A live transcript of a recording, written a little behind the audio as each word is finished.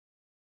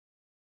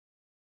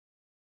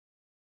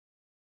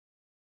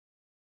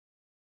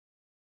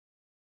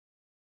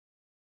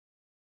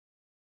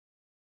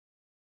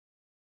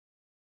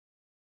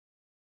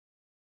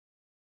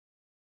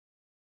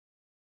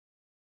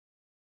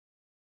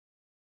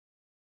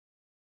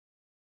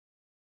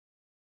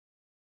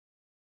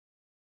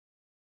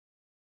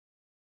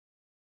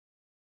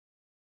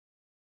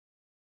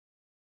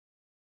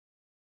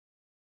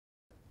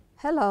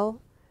Hello,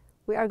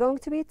 we are going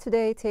to be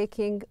today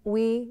taking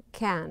We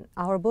Can,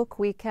 our book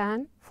We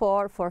Can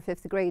for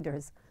 5th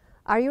graders.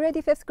 Are you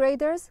ready, 5th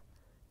graders?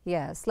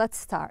 Yes, let's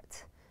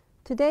start.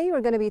 Today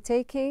we're going to be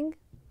taking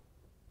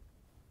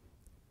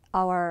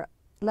our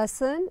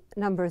lesson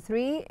number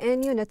 3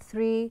 in unit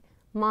 3,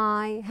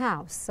 My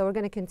House. So we're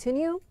going to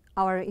continue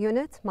our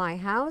unit, My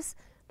House,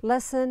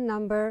 lesson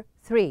number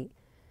 3.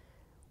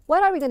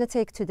 What are we going to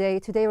take today?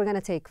 Today we're going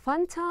to take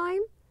fun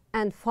time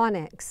and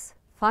phonics.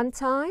 Fun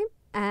time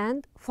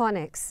and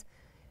phonics.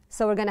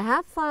 So we're going to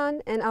have fun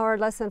in our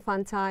lesson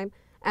fun time,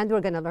 and we're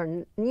going to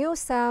learn new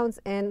sounds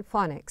in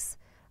phonics.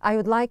 I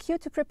would like you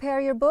to prepare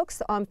your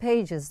books on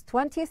pages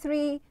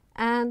 23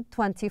 and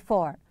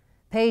 24.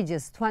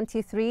 Pages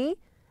 23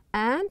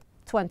 and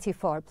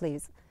 24,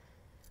 please.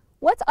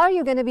 What are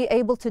you going to be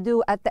able to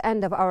do at the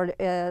end of our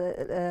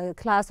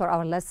class or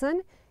our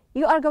lesson?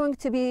 You are going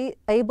to be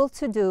able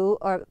to do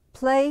or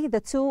play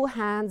the two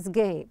hands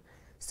game.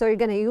 So you're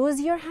going to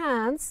use your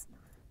hands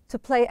to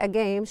play a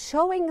game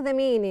showing the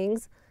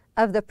meanings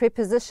of the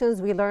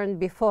prepositions we learned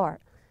before.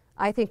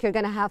 I think you're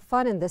going to have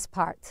fun in this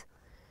part.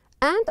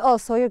 And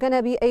also you're going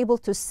to be able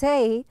to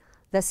say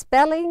the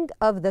spelling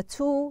of the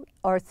 2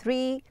 or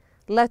 3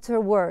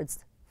 letter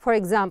words. For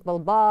example,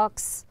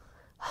 box,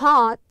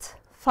 hot,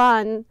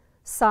 fun,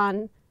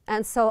 sun,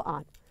 and so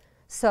on.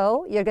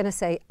 So you're going to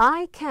say,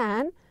 I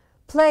can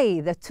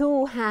play the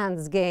two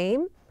hands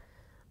game.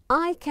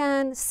 I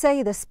can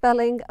say the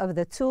spelling of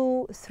the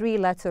 2, 3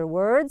 letter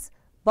words,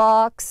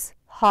 box,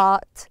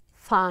 hot,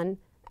 fun,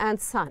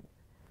 and sun.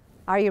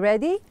 Are you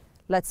ready?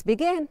 Let's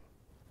begin.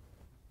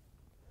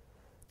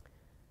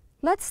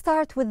 Let's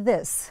start with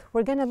this.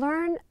 We're going to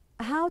learn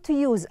how to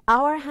use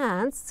our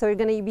hands, so you're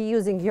going to be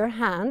using your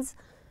hands,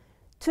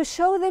 to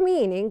show the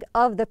meaning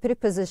of the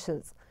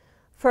prepositions.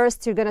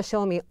 First, you're going to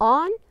show me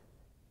on,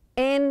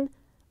 in,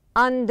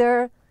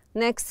 under,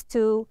 next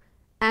to,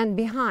 and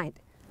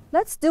behind.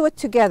 Let's do it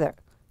together,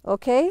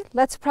 okay?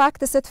 Let's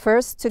practice it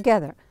first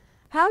together.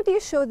 How do you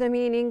show the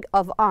meaning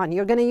of on?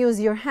 You're going to use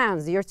your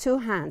hands, your two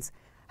hands.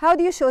 How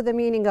do you show the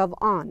meaning of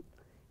on?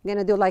 You're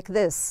going to do like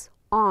this,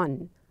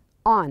 on,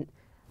 on.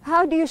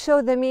 How do you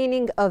show the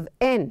meaning of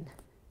in?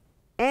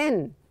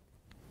 In,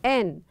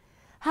 in.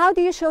 How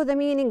do you show the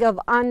meaning of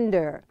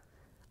under?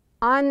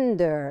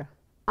 Under,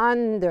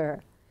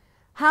 under.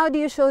 How do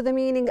you show the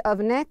meaning of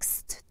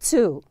next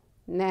to?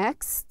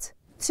 Next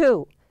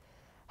to.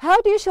 How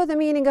do you show the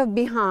meaning of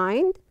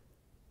behind?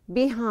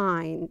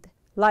 Behind,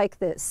 like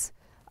this.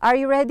 Are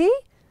you ready?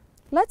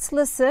 Let's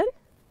listen.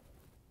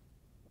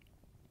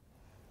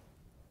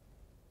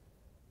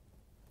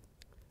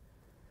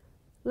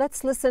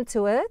 Let's listen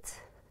to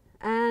it.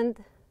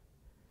 And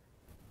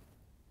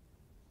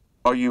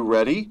are you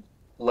ready?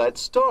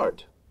 Let's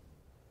start.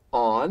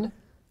 On,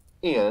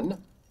 in,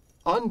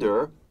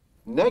 under,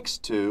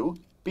 next to,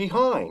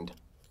 behind.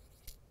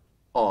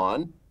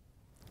 On.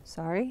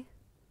 Sorry.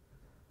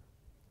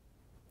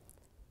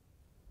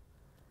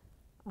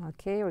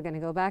 Okay, we're going to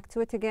go back to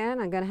it again.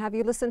 I'm going to have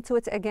you listen to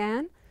it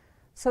again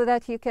so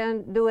that you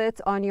can do it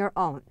on your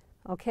own,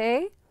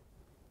 okay?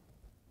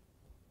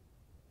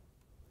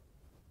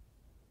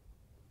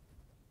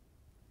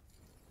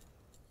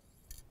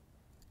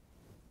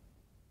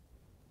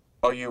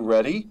 Are you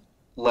ready?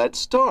 Let's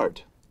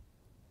start.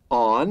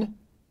 On,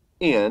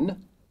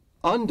 in,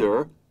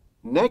 under,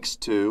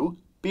 next to,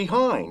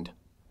 behind.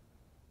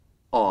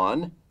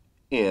 On,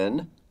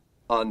 in,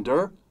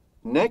 under,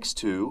 next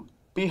to,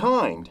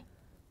 behind.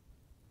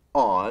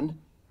 On,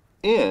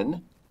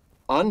 in,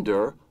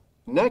 under,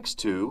 next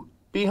to,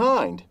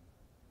 behind.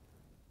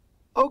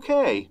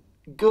 Okay,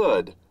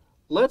 good.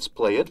 Let's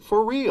play it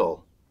for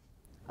real.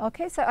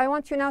 Okay, so I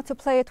want you now to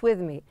play it with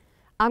me.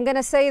 I'm going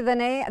to say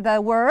the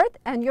word,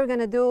 and you're going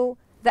to do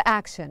the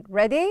action.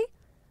 Ready?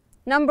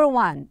 Number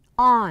 1,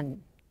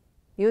 on.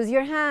 Use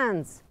your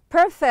hands.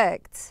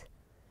 Perfect.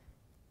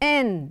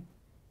 In.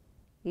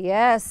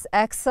 Yes,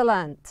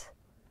 excellent.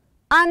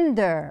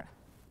 Under.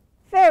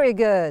 Very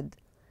good.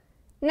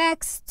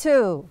 Next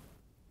to.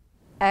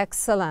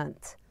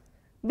 Excellent.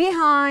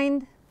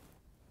 Behind.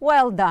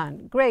 Well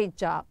done. Great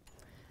job.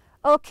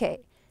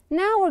 Okay,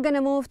 now we're going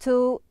to move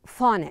to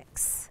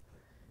phonics.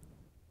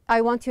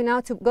 I want you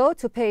now to go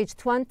to page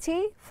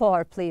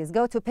 24, please.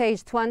 Go to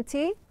page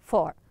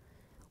 24.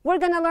 We're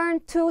going to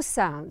learn 2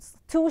 sounds,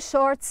 2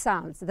 short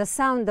sounds. The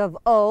sound of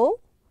O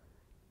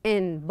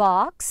in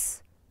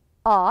box,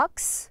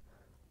 ox,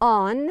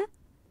 on,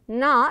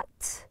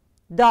 not,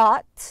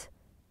 dot,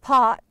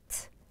 pot,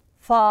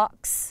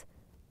 fox,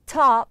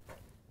 top,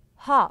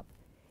 hop.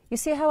 You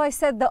see how I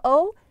said the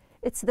O?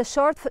 It's the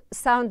short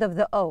sound of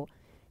the O.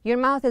 Your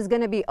mouth is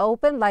going to be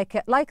open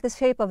like the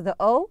shape of the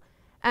O,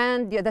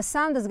 and the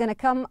sound is going to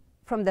come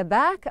from the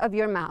back of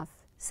your mouth.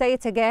 Say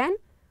it again.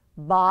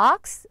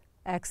 Box,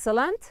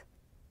 excellent.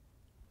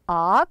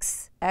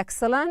 Ox,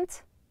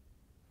 excellent.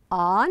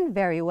 On,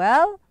 very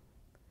well.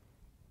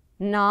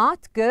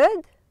 Not,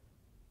 good.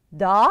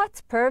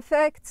 Dot,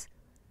 perfect.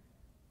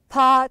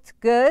 Pot,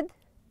 good.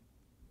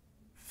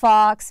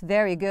 Fox,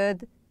 very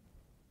good.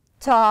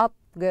 Top,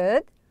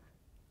 good.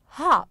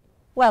 Hop,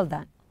 Well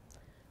done.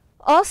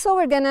 Also,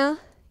 we're going to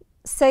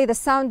say the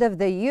sound of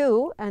the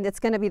U, and it's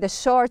going to be the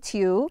short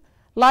U.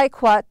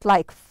 Like what?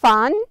 Like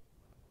fun,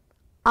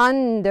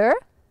 under,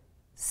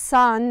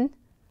 sun,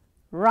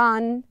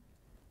 run,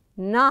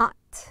 not.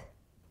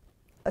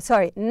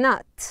 Sorry,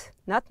 nut.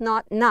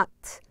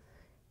 Nut.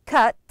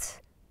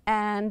 Cut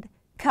and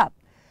cup.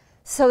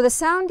 So the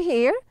sound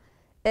here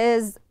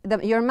is,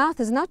 your mouth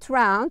is not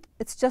round,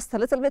 it's just a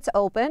little bit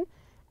open,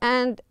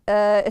 and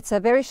it's a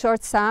very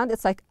short sound.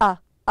 It's like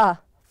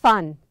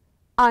fun,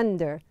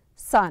 under,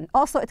 sun.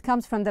 Also, it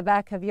comes from the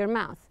back of your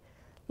mouth.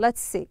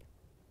 Let's see.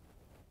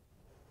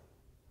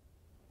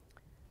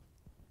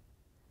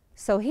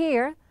 So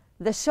here,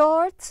 the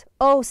short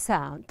O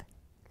sound.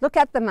 Look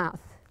at the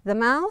mouth. The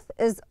mouth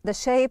is the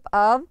shape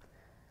of,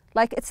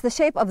 like it's the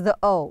shape of the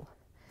O.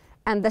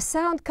 And the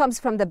sound comes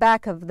from the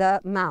back of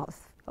the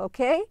mouth,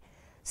 okay?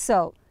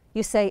 So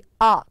you say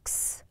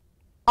ox,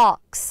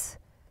 ox.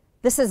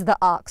 This is the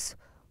ox.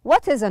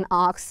 What is an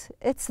ox?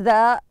 It's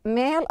the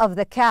male of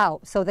the cow.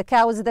 So the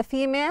cow is the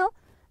female,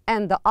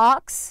 and the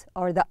ox,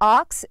 or the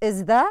ox,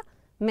 is the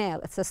male.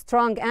 It's a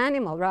strong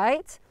animal,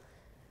 right?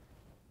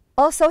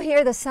 Also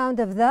hear the sound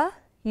of the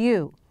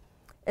U.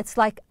 It's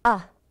like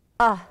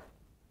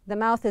The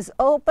mouth is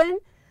open,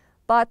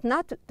 but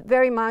not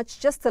very much,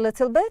 just a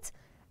little bit.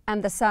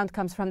 And the sound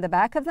comes from the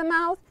back of the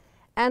mouth.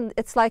 And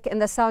it's like in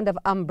the sound of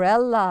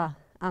umbrella.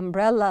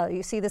 Umbrella.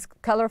 You see this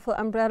colorful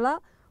umbrella?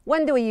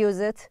 When do we use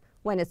it?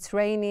 When it's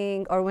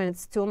raining or when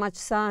it's too much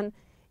sun.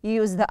 You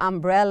use the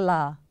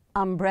umbrella.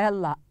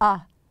 Umbrella.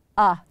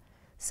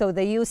 So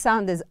the U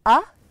sound is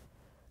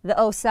The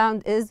O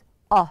sound is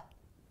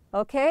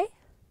Okay?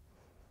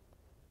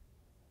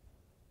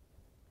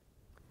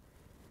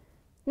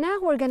 Now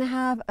we're going to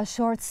have a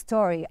short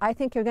story. I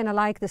think you're going to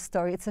like this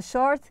story. It's a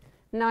short,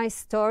 nice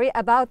story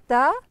about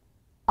the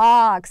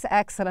ox.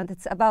 Excellent.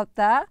 It's about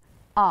the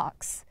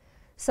ox.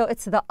 So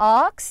it's the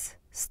ox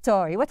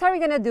story. What are we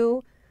going to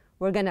do?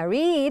 We're going to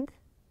read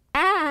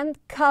and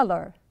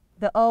color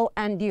the O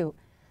and U.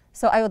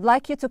 So I would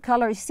like you to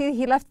color. You see,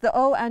 he left the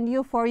O and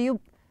U for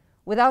you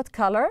without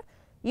color.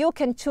 You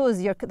can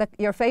choose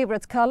your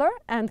favorite color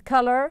and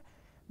color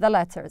the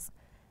letters.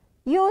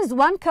 Use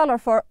one color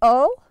for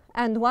O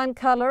and one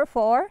color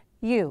for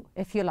U,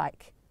 if you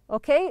like.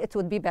 Okay? It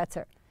would be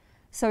better.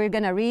 So you're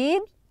going to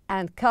read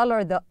and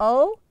color the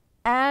O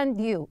and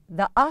U,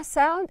 the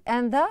sound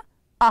and the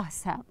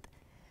sound.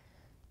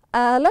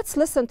 Let's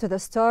listen to the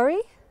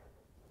story.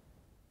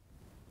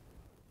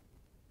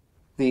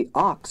 The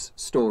Ox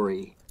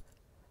Story.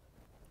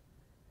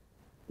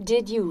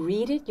 Did you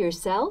read it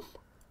yourself?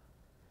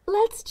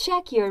 Let's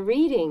check your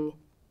reading.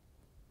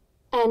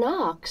 An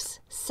ox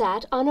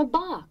sat on a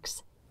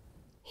box.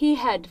 He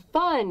had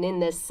fun in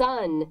the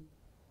sun.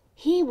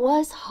 He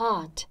was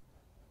hot.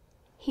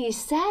 He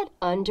sat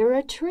under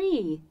a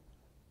tree.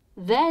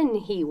 Then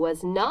he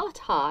was not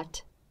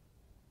hot.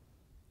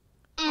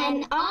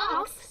 An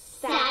ox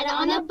sat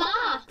on a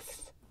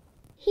box.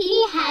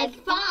 He had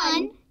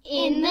fun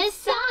in the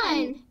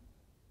sun.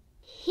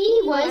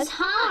 He was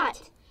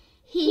hot.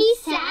 He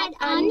sat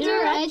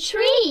under a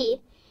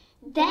tree.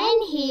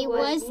 Then he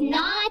was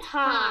not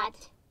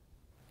hot.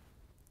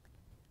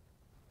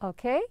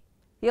 Okay?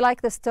 You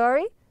like the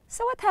story?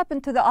 So what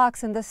happened to the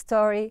ox in the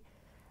story?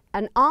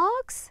 An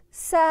ox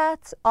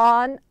sat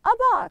on a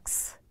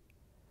box.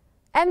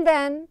 And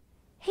then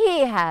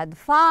he had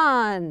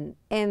fun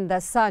in the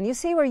sun. You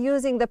see, we're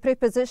using the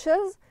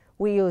prepositions.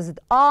 We used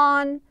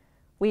on,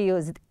 we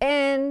used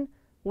in,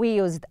 we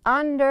used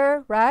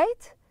under,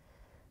 right?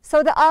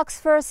 So the ox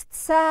first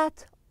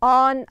sat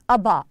on a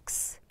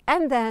box.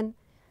 And then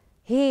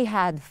he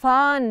had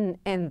fun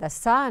in the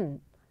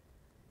sun.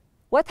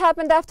 What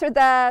happened after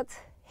that?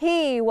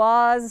 He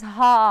was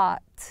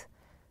hot.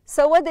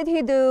 So what did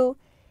he do?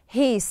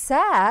 He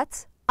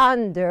sat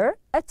under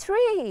a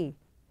tree.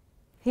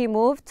 He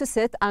moved to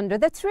sit under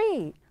the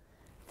tree.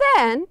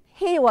 Then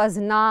he was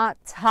not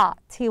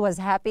hot. He was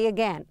happy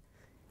again.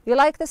 You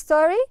like the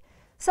story?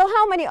 So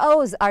how many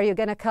O's are you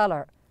going to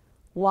color?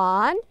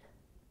 1,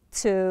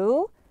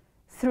 2,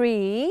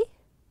 3,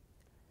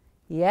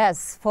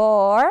 yes,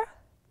 4,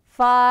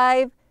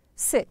 5,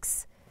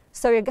 6.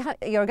 So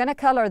you're going to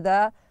color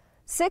the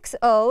 6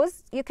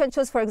 O's. You can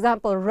choose, for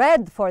example,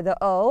 red for the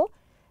O,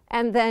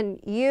 and then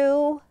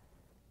U,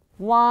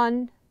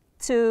 1,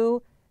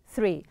 2,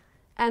 3,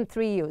 and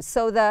 3 U's.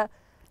 So the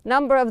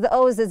number of the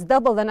O's is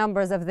double the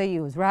numbers of the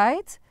U's,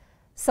 right?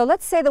 So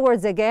let's say the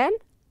words again.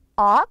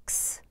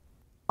 Ox,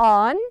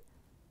 on,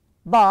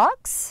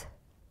 box,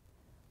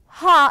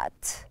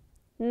 hot,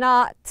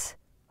 not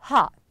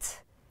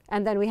hot.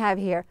 And then we have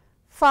here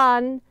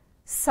fun,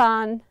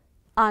 sun,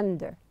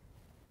 under.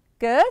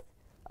 Good?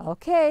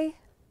 Okay.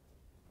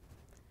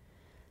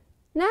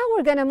 Now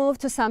we're going to move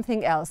to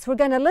something else. We're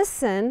going to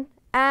listen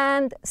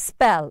and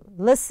spell.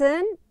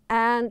 Listen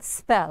and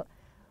spell.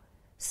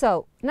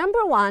 So,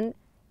 number 1,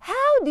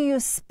 how do you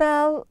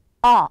spell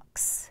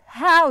ox?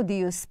 How do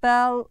you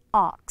spell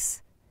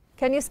ox?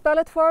 Can you spell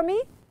it for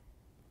me?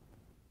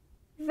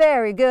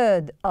 Very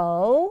good.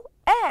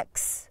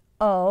 O-X.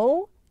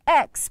 O-X.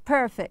 X.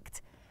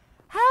 Perfect.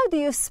 How do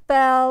you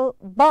spell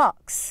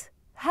box?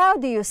 How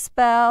do you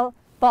spell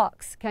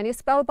box? Can you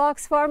spell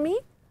box for me?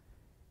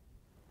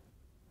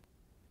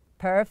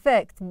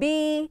 Perfect.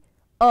 B-O-X.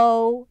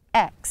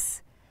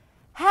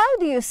 How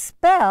do you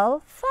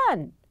spell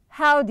fun?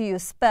 How do you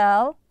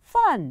spell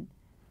fun?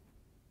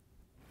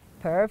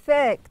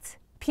 Perfect.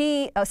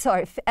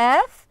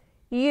 F-U-N.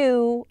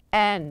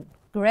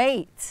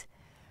 Great.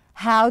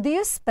 How do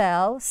you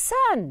spell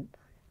sun?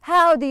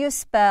 How do you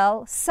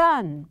spell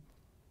sun?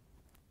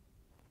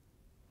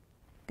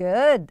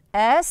 Good.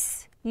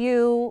 S-U-N.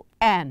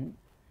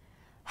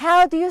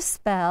 How do you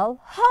spell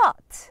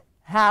hot?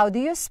 How do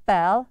you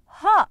spell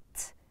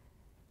hot?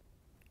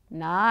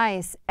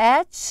 Nice.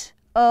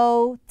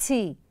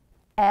 H-O-T.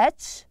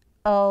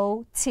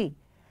 H-O-T.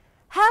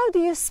 How do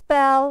you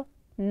spell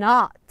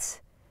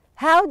not?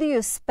 How do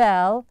you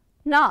spell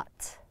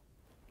not?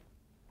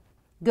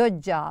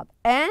 Good job.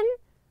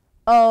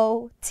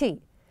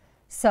 N-O-T.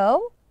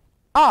 So,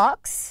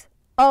 ox,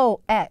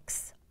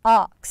 O-X,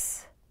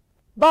 ox.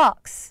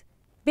 Box,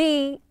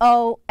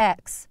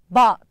 B-O-X,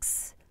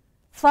 box.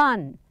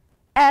 Fun,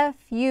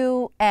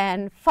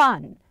 F-U-N,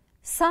 fun.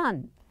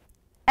 Sun,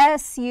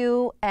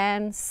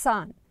 S-U-N,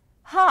 sun.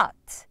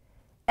 Hot,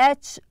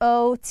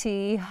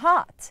 H-O-T,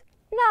 hot.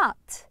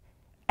 Not,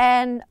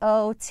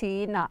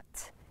 N-O-T,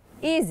 not.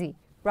 Easy,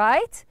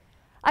 right?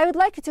 I would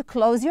like you to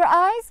close your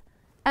eyes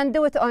and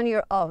do it on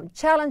your own.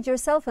 Challenge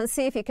yourself and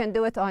see if you can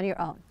do it on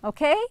your own,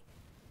 okay?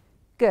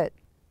 Good.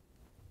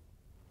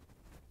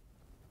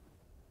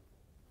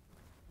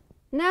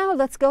 Now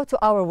let's go to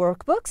our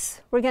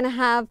workbooks. We're going to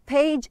have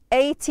page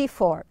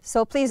 84.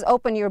 So please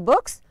open your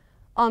books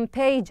on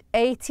page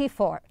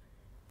 84.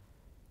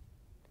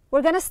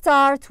 We're going to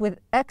start with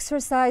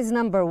exercise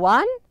number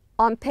 1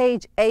 on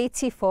page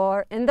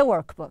 84 in the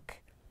workbook.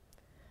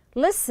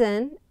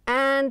 Listen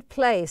and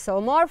play.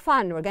 So more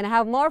fun. We're going to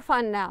have more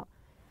fun now.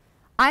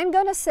 I'm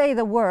going to say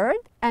the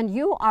word and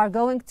you are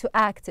going to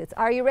act it.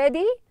 Are you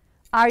ready?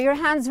 Are your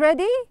hands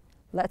ready?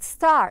 Let's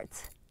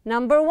start.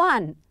 Number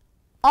 1,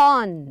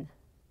 on.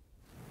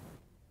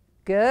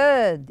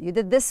 Good. You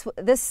did this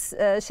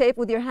shape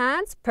with your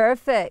hands?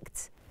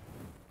 Perfect.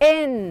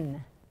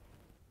 In.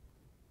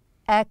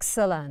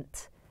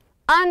 Excellent.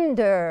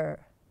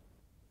 Under.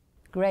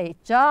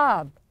 Great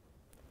job.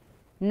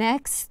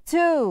 Next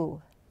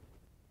to.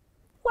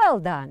 Well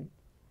done.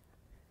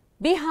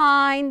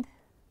 Behind.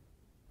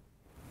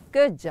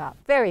 Good job.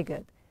 Very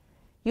good.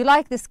 You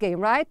like this game,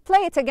 right?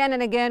 Play it again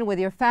and again with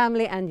your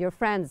family and your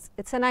friends.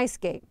 It's a nice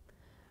game.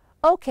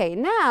 Okay,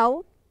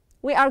 now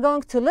we are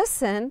going to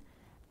listen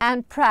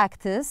and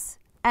practice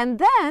and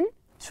then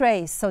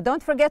trace. So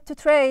don't forget to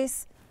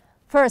trace.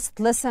 First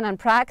listen and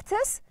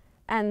practice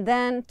and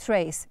then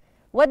trace.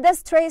 What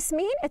does trace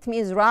mean? It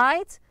means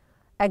write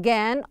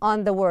again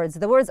on the words.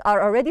 The words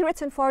are already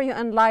written for you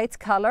in light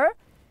color.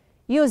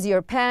 Use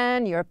your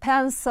pen, your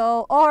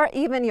pencil, or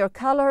even your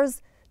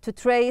colors to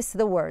trace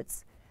the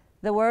words.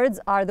 The words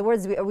are the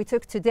words we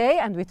took today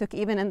and we took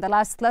even in the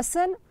last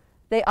lesson.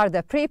 They are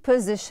the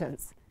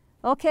prepositions.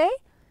 Okay?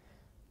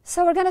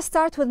 So we're going to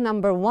start with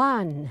number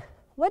 1.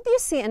 What do you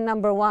see in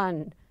number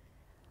 1?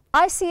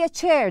 I see a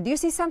chair. Do you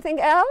see something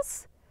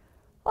else?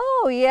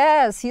 Oh,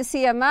 yes, you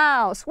see a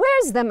mouse.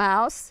 Where's the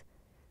mouse?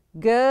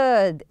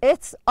 Good.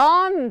 It's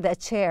on the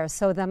chair.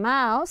 So the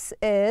mouse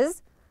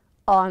is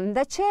on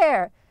the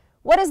chair.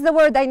 What is the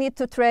word I need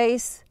to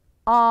trace?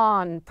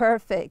 On.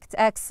 Perfect.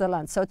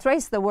 Excellent. So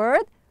trace the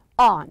word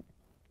on.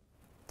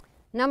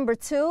 Number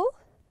 2,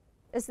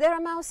 is there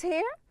a mouse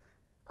here?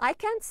 I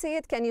can't see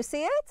it. Can you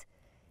see it?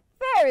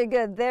 Very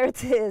good. There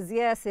it is.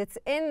 Yes, it's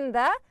in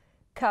the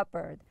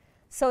cupboard.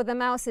 So the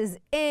mouse is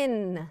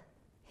in.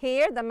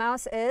 Here, the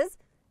mouse is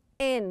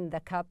in the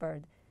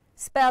cupboard.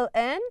 Spell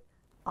in,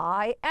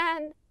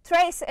 I-N.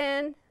 Trace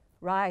in.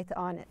 Write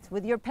on it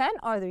with your pen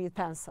or your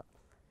pencil.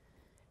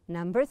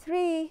 Number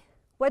 3,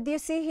 what do you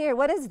see here?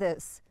 What is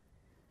this?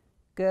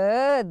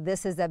 Good.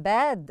 This is a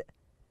bed.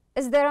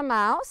 Is there a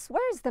mouse?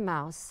 Where is the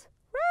mouse?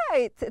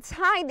 Right. It's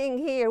hiding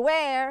here.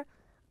 Where?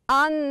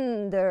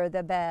 Under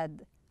the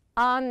bed.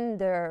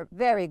 Under.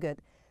 Very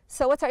good.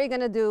 So what are you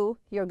going to do?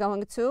 You're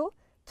going to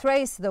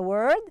trace the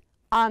word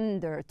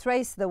under.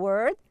 Trace the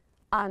word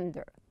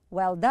under.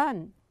 Well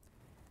done.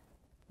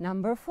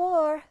 Number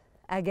 4.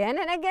 Again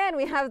and again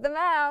we have the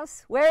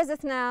mouse. Where is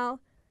it now?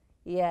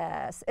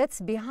 Yes, it's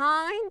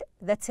behind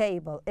the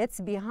table. It's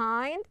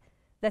behind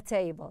the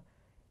table.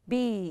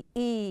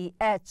 B-E-H-I-N-D.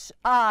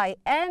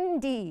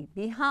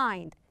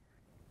 Behind.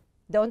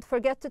 Don't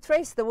forget to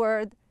trace the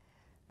word.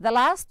 The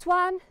last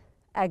one.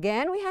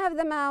 Again, we have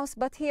the mouse,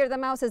 but here the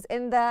mouse is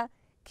in the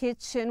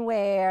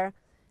kitchenware,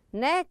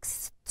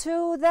 next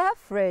to the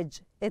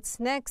fridge. It's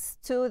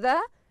next to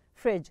the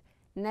fridge.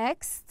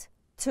 Next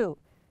to.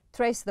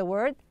 Trace the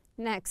word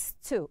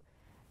next to.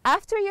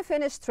 After you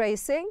finish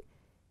tracing,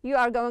 you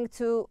are going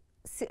to,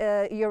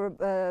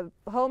 your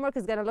homework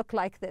is going to look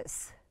like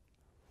this.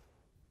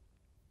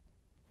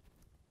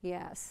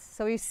 Yes.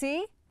 So you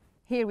see,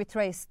 here we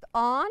traced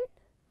on,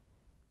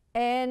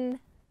 in,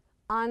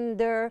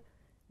 under,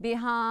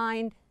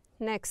 behind,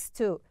 next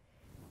to.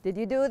 Did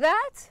you do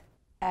that?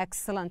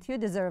 Excellent. You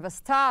deserve a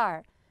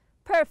star.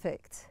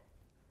 Perfect.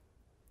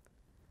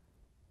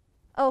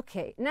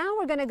 Okay, now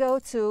we're going to go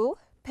to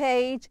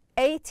page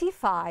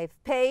 85.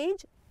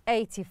 Page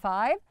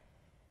 85.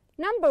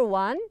 Number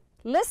 1,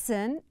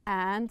 listen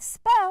and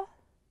spell,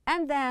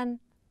 and then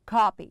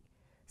copy.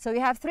 So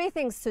you have 3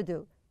 things to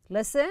do.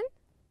 Listen,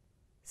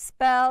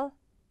 spell,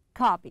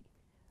 copy.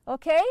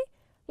 Okay?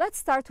 Let's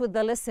start with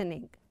the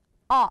listening.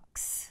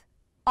 Ox,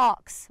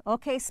 ox.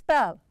 Okay,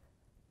 spell.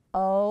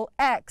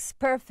 O-X,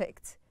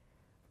 perfect.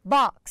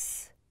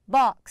 Box,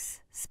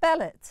 box,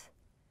 spell it.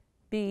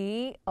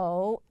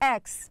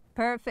 B-O-X,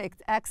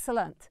 perfect,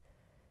 excellent.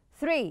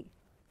 3,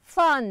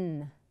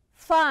 fun,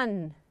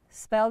 fun,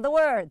 spell the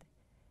word.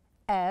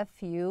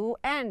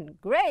 F-U-N,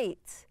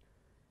 great.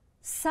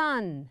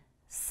 Sun,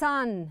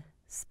 sun,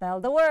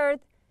 spell the word.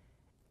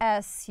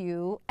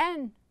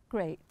 S-U-N,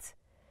 great.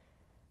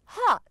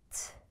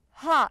 Hot,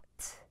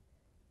 hot.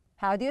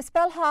 How do you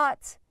spell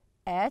hot?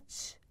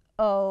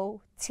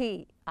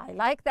 H-O-T. I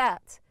like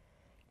that.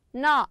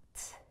 Not.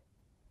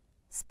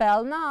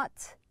 Spell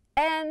not.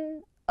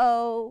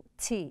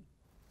 N-O-T.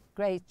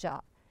 Great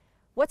job.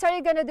 What are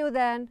you going to do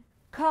then?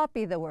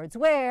 Copy the words.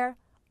 Where?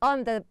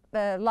 On the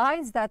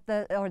lines that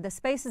or the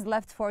spaces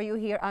left for you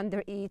here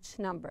under each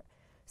number.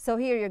 So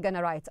here you're going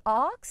to write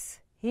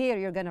ox. Here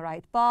you're going to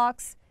write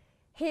box.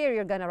 Here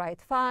you're going to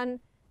write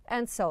fun,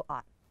 and so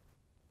on.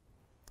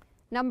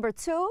 Number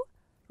 2,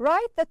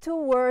 write the 2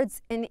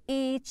 words in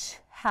each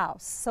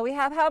house. So we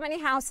have how many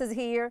houses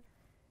here?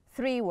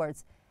 3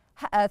 words.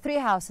 3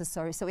 houses,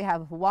 sorry. So we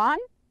have 1,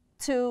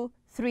 2,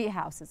 3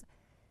 houses.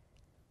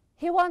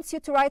 He wants you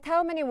to write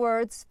how many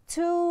words?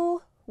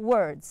 2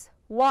 words.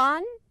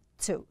 1,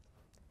 2.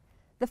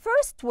 The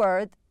first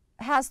word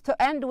has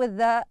to end with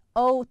the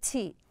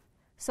O-T.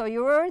 So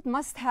your word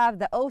must have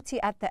the O-T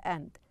at the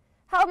end.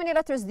 How many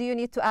letters do you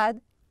need to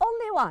add?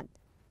 Only 1.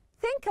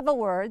 Think of a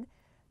word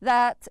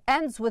that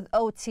ends with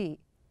O-T.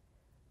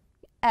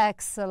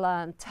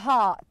 Excellent.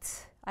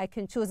 Hot. I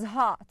can choose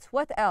hot.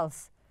 What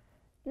else?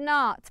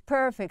 Not.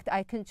 Perfect.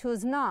 I can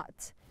choose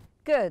not.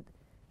 Good.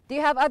 Do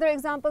you have other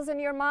examples in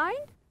your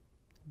mind?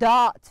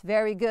 Dot.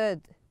 Very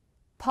good.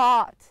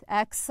 Pot.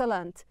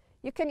 Excellent.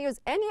 You can use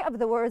any of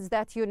the words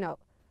that you know.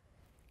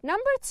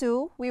 Number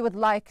 2, we would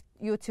like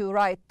you to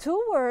write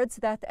 2 words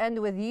that end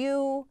with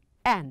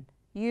U-N.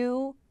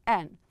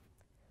 U-N.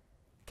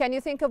 Can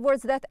you think of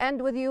words that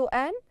end with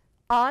U-N?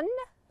 Un,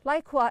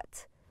 like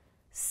what?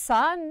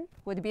 Sun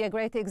would be a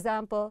great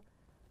example.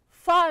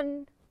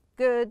 Fun,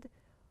 good.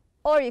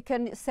 Or you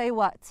can say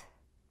what?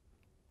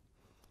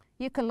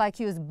 You can like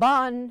use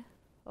bun,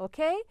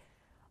 okay?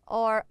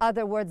 Or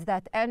other words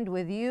that end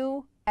with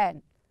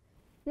U-N.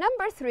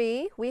 Number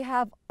 3, we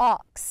have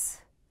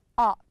ox.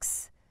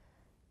 Ox.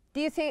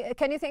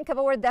 Can you think of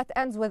a word that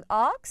ends with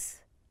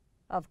ox?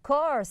 Of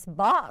course,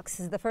 box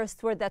is the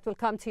first word that will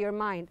come to your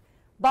mind.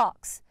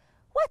 Box.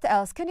 What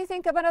else? Can you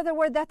think of another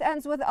word that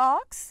ends with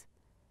ox?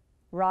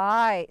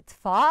 Right,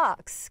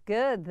 fox.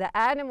 Good. The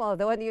animal,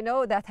 the one you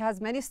know that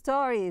has many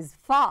stories.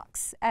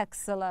 Fox.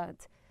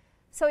 Excellent.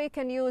 So you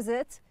can use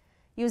it.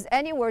 Use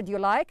any word you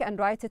like and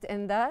write it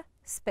in the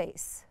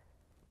space.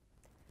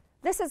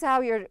 This is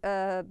how your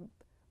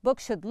book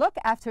should look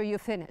after you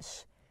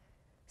finish.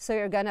 So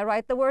you're going to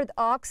write the word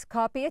ox,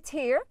 copy it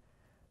here,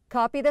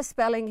 copy the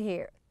spelling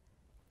here.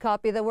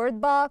 Copy the word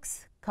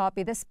box,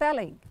 copy the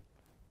spelling.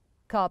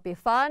 Copy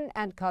fun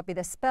and copy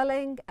the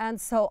spelling,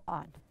 and so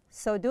on.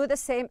 So do the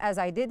same as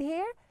I did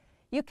here.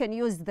 You can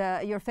use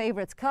your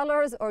favorite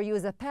colors or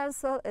use a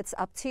pencil. It's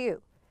up to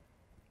you.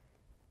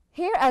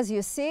 Here, as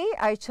you see,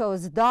 I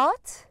chose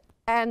dot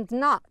and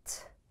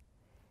not.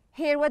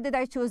 Here, what did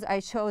I choose?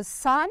 I chose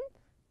sun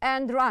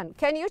and run.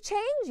 Can you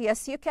change?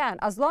 Yes, you can,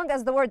 as long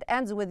as the word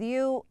ends with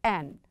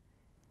U-N.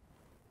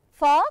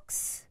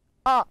 Fox,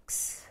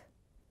 ox.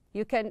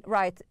 You can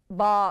write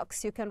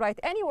box. You can write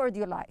any word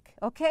you like,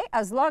 okay?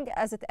 As long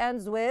as it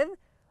ends with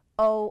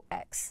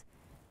O-X.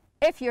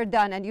 If you're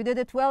done and you did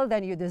it well,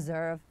 then you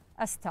deserve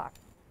a star.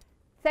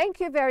 Thank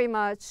you very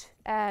much,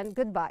 and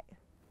goodbye.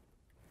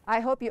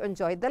 I hope you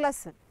enjoyed the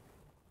lesson.